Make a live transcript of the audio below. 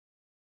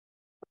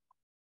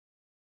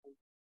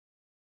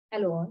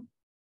Hello all,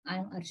 I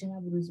am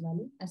Archana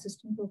Buruzwali,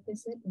 Assistant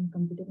Professor in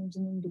Computer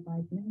Engineering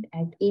Department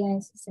at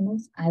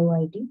AISSMS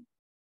IOIT,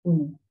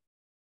 Pune.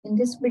 In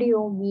this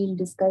video, we'll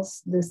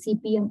discuss the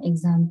CPM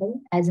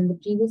example. As in the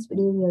previous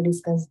video, we have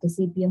discussed the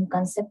CPM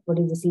concept. What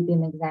is the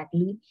CPM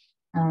exactly?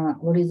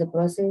 What is the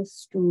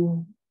process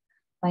to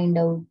find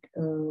out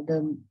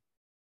the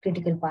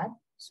critical path?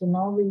 So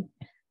now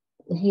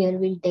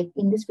we'll take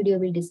in this video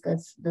we'll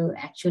discuss the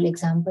actual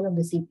example of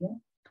the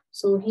CPM.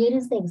 So here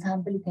is the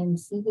example you can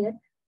see here.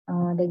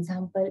 The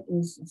example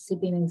is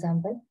CPM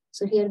example.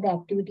 So here the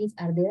activities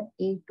are there,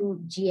 A to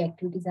G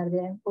activities are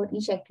there, and for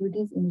each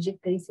activities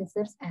immediate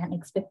predecessors and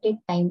expected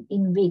time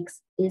in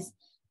weeks is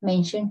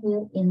mentioned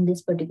here in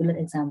this particular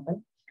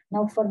example.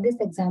 Now for this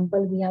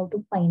example, we have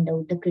to find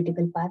out the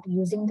critical path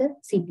using the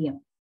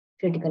CPM,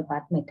 critical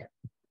path method.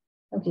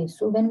 Okay,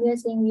 so when we are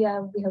saying we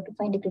have to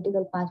find a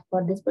critical path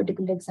for this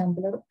particular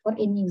example or for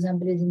any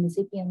example using the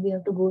CPM, we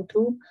have to go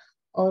through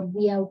or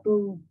we have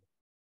to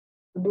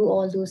do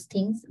all those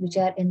things which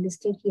are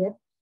enlisted here.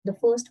 The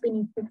first we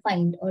need to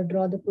find or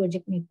draw the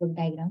project network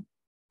diagram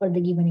for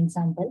the given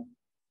example.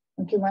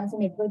 Okay, once the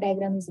network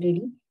diagram is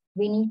ready,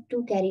 we need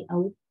to carry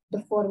out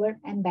the forward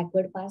and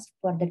backward pass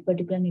for that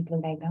particular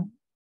network diagram.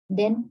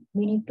 Then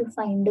we need to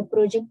find the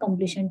project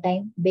completion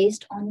time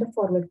based on the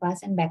forward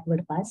pass and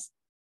backward pass.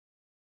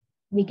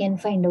 We can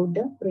find out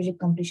the project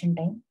completion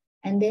time,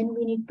 and then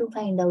we need to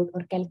find out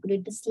or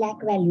calculate the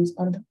slack values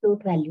or the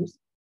float values.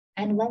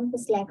 And once the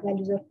slack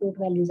values or float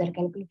values are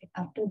calculated,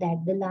 after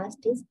that the last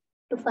is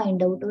to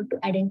find out or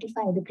to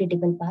identify the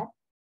critical path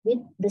with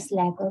the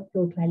slack or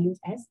float values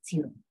as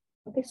 0.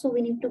 Okay, so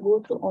we need to go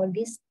through all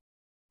these,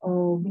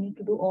 we need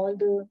to do all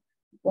the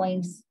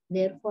points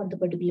there for the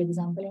particular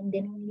example, and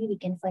then only we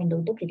can find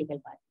out the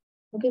critical path.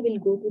 Okay, we'll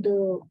go to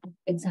the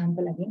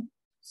example again.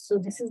 So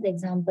this is the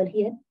example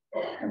here.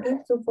 Okay,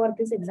 so for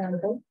this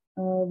example,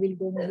 we are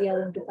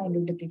going to find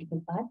out the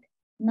critical path.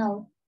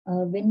 Now,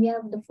 when we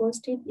have the first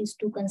step is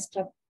to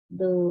construct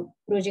the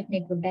project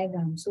network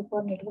diagram. So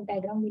for network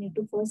diagram, we need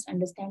to first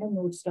understand a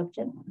node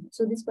structure.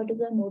 So this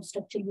particular node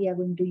structure we are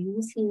going to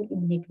use here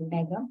in the network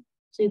diagram.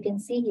 So you can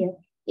see here,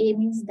 A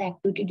means the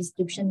activity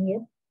description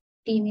here.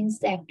 T means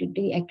the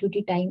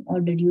activity time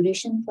or the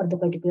duration for the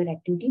particular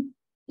activity.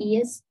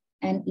 ES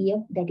and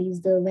EF, that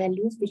is the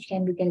values which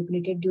can be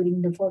calculated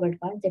during the forward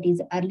pass, that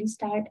is early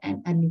start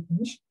and early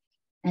finish.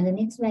 And the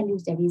next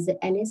values, that is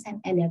the LS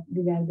and LF,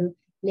 these are the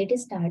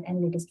latest start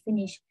and latest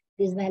finish.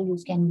 These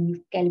values can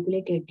be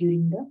calculated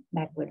during the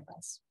backward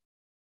pass.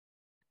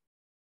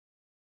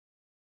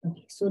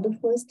 Okay, so the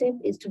first step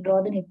is to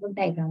draw the network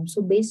diagram.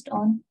 So based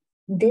on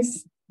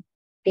this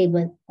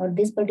table or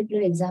this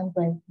particular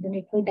example, the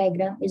network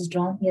diagram is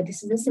drawn here.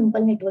 This is a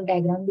simple network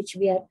diagram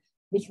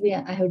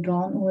I have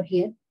drawn over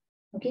here.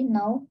 Okay,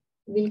 now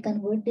we'll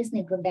convert this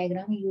network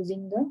diagram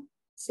using the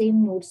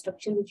same node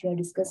structure which we have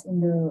discussed in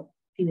the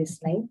previous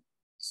slide.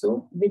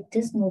 So with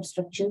this node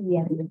structure, we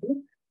are able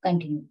to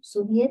continue.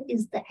 So here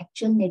is the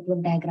actual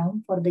network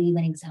diagram for the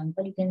given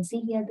example. You can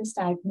see here the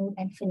start node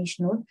and finish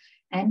node,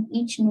 and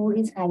each node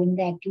is having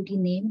the activity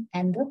name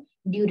and the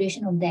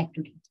duration of the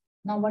activity.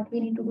 Now what we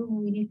need to do,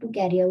 we need to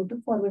carry out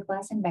the forward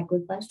pass and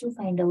backward pass to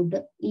find out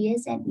the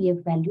ES and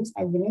EF values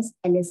as well as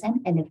LS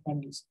and LF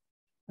values.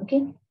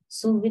 Okay,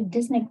 so with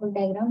this network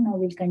diagram, now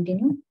we'll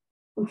continue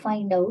to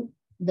find out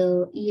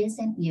the ES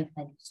and EF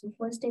values. So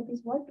first step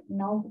is what?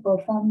 Now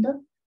perform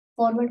the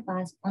forward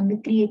pass on the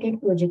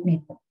created project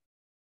network.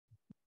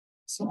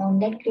 So on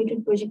that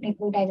created project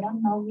network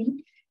diagram, now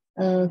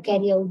we'll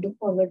carry out the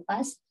forward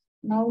pass.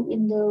 Now we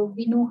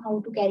know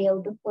how to carry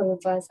out the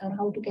forward pass or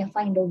how to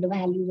find out the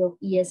values of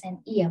ES and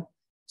EF.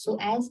 So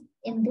as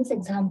in this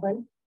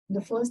example, the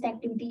first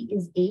activity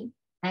is A,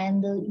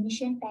 and the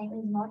initial time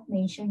is not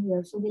mentioned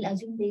here. So we'll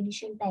assume the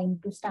initial time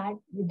to start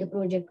with the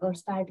project or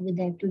start with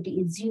the activity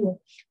is 0.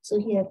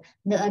 So here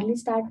the early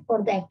start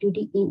for the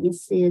activity A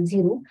is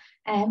 0,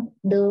 and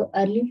the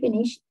early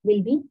finish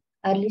will be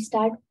early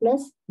start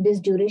plus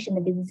this duration,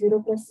 that is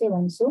 0 plus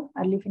 7. So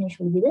early finish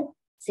will be the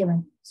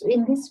 7. So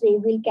in this way,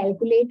 we'll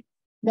calculate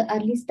the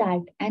early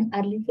start and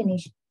early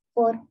finish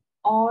for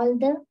all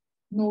the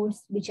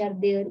nodes which are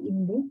there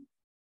in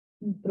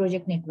the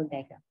project network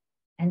diagram.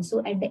 And so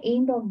at the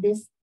end of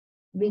this,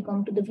 we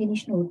come to the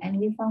finish node, and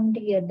we found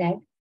here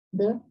that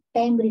the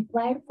time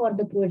required for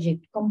the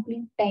project,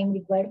 complete time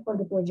required for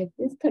the project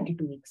is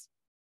 32 weeks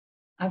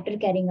after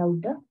carrying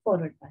out the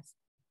forward pass.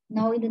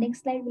 Now in the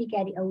next slide, we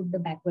carry out the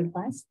backward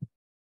pass.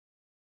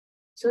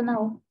 So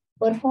now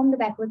perform the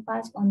backward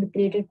pass on the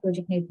created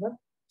project network.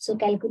 So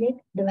calculate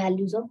the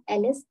values of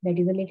LS, that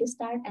is the latest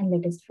start and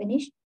latest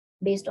finish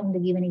based on the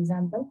given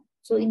example.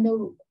 So in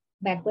the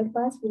backward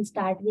pass, we'll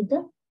start with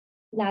the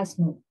last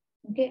node.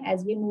 Okay,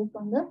 as we move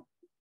from the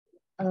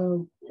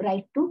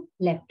right to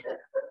left.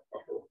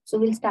 So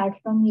we'll start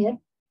from here.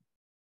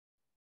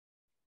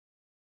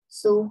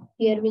 So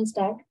here we'll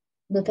start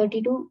the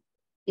 32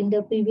 in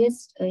the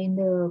previous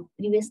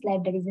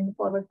slide, that is in the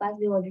forward pass,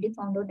 we already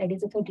found out that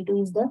is the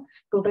 32 is the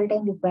total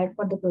time required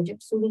for the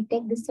project. So we'll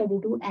take this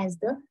 32 as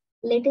the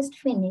latest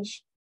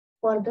finish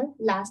for the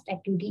last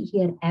activity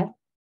here F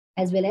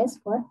as well as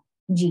for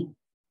G.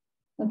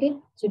 Okay,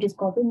 so it is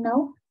copied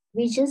now.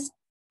 We just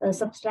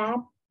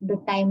subtract the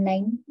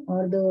timeline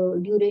or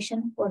the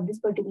duration for this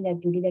particular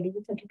activity, that is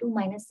the 32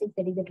 minus 6,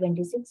 that is the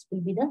 26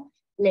 will be the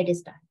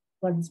latest start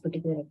for this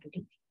particular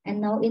activity.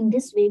 And now in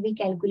this way we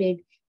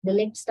calculate the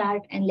let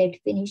start and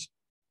let finish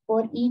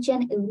for each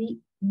and every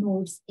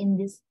nodes in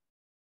this,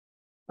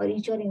 or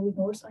each or every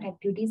nodes or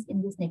activities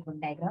in this network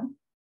diagram.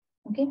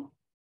 Okay,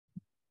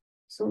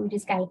 so it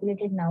is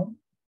calculated now.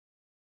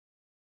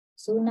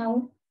 So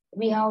now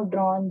we have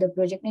drawn the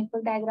project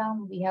network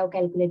diagram. We have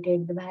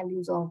calculated the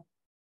values of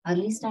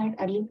early start,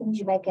 early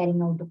finish by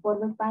carrying out the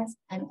forward pass,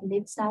 and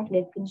late start,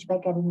 late finish by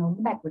carrying out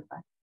the backward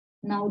pass.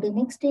 Now the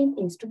next step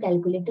is to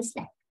calculate the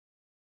slack.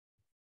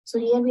 So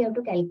here we have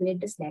to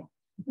calculate the slack.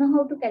 Now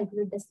how to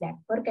calculate the slack?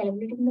 For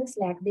calculating the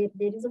slack, there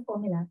is a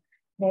formula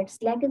that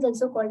slack is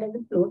also called as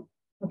a float.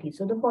 Okay,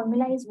 so the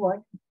formula is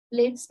what?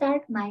 Late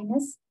start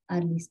minus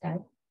early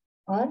start,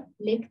 or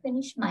late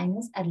finish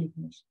minus early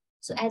finish.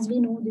 So as we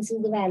know, this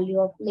is the value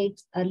of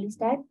late early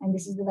start and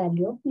this is the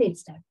value of late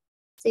start.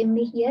 Same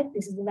way here,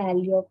 this is the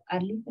value of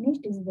early finish,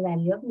 this is the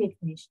value of late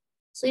finish.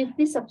 So if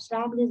we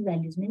subtract these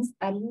values, means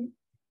early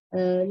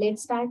late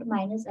start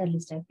minus early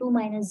start, 2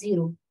 minus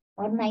 0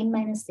 or 9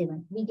 minus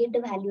 7, we get the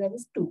value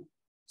as 2.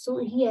 So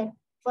here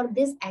for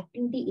this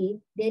activity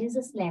A, there is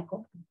a slack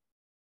of 2.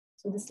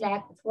 So the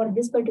slack for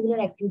this particular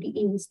activity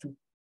A is 2.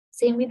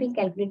 Same way we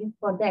calculate it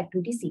for the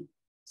activity C.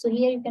 So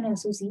here you can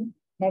also see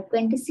that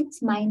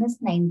 26 minus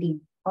 19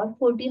 or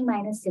 14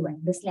 minus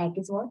 7, the slack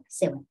is what?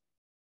 7.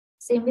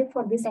 Same way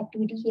for this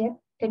activity here,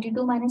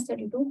 32 minus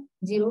 32,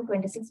 0,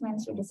 26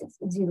 minus 26,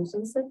 0. So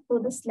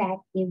the slack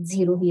is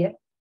 0 here.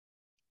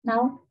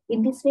 Now,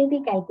 in this way,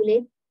 we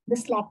calculate the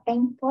slack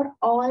time for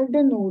all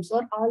the nodes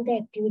or all the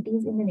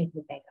activities in the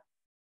network diagram.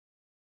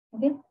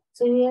 Okay,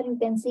 so here you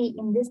can see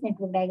in this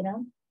network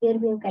diagram, here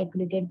we have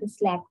calculated the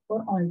slack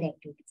for all the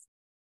activities.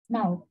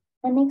 Now,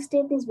 the next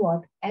step is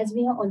what? As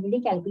we have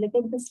already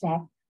calculated the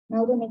slack,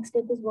 now the next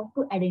step is what?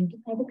 To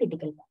identify the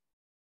critical path.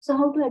 So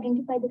how to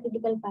identify the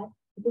critical path?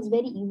 It is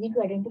very easy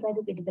to identify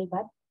the critical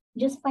path.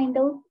 Just find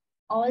out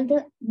all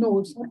the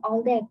nodes or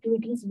all the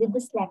activities with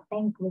the slack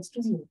time equals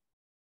to 0.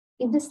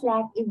 If the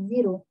slack is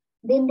 0,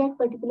 then that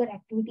particular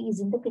activity is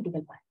in the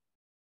critical path.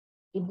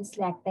 If the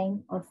slack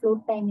time or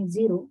float time is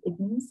 0, it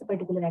means the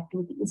particular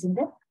activity is in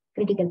the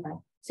critical path.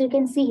 So you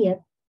can see here,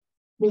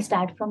 we'll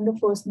start from the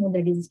first node,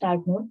 that is the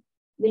start node.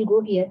 We'll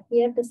go here.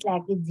 Here the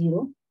slack is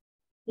 0.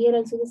 Here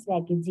also the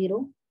slack is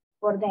 0.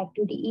 For the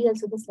activity E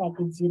also the slack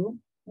is 0.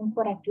 And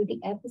for activity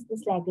F the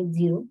slack is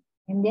 0.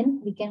 And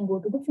then we can go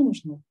to the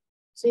finish node.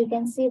 So you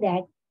can say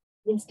that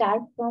we'll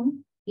start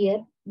from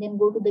here, then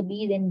go to the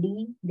B, then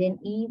D, then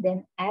E,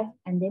 then F,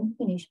 and then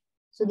finish.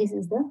 So this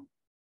is the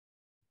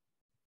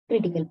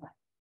critical path.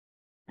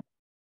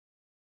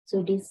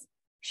 So it is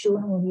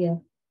shown over here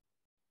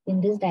in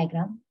this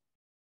diagram.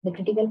 The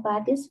critical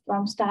path is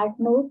from start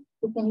node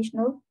to finish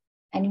node,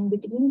 and in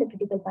between the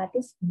critical path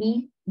is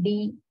B,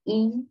 D,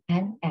 E,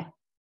 and F,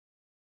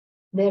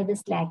 where the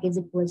slack is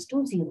equals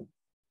to 0.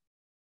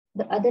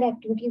 The other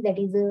activities, that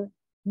is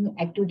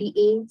activity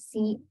A,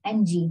 C,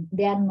 and G,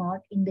 they are not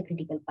in the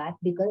critical path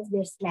because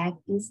their slack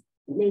is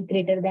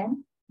greater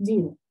than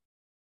 0.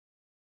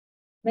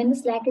 When the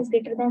slack is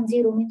greater than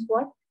 0 means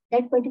what?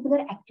 That particular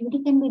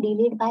activity can be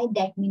delayed by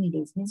that many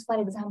days. Means for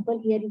example,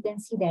 here you can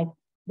see that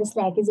the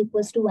slack is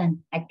equals to 1,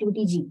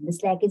 activity G, the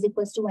slack is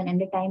equals to 1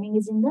 and the timing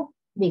is in the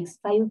weeks.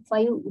 5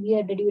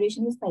 here the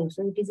duration is 5,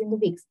 so it is in the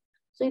weeks.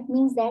 So it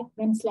means that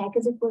when slack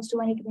is equals to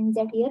 1, it means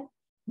that here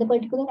the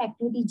particular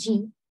activity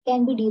G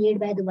can be delayed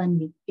by the 1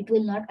 week. It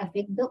will not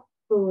affect the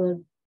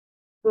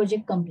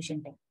project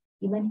completion time.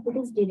 Even if it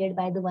is delayed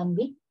by the 1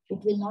 week, it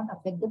will not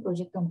affect the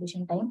project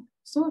completion time.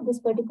 So this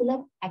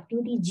particular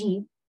activity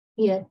G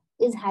here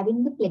is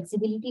having the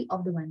flexibility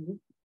of the 1 week.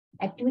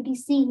 Activity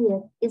C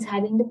here is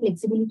having the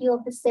flexibility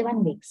of the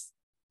 7 weeks.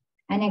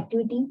 And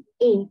activity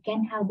A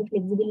can have the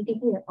flexibility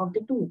here of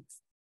the 2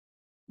 weeks.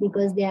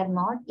 Because they are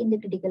not in the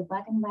critical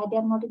path. And why they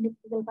are not in the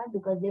critical path?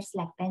 Because their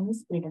slack time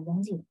is greater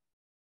than 0.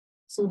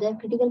 So the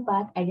critical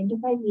path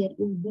identified here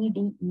is B,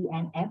 D, E,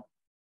 and F,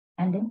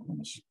 and then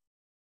finish.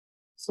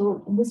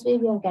 So in this way,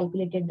 we have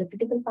calculated the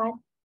critical path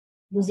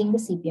using the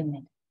CPM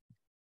method.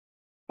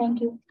 Thank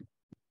you.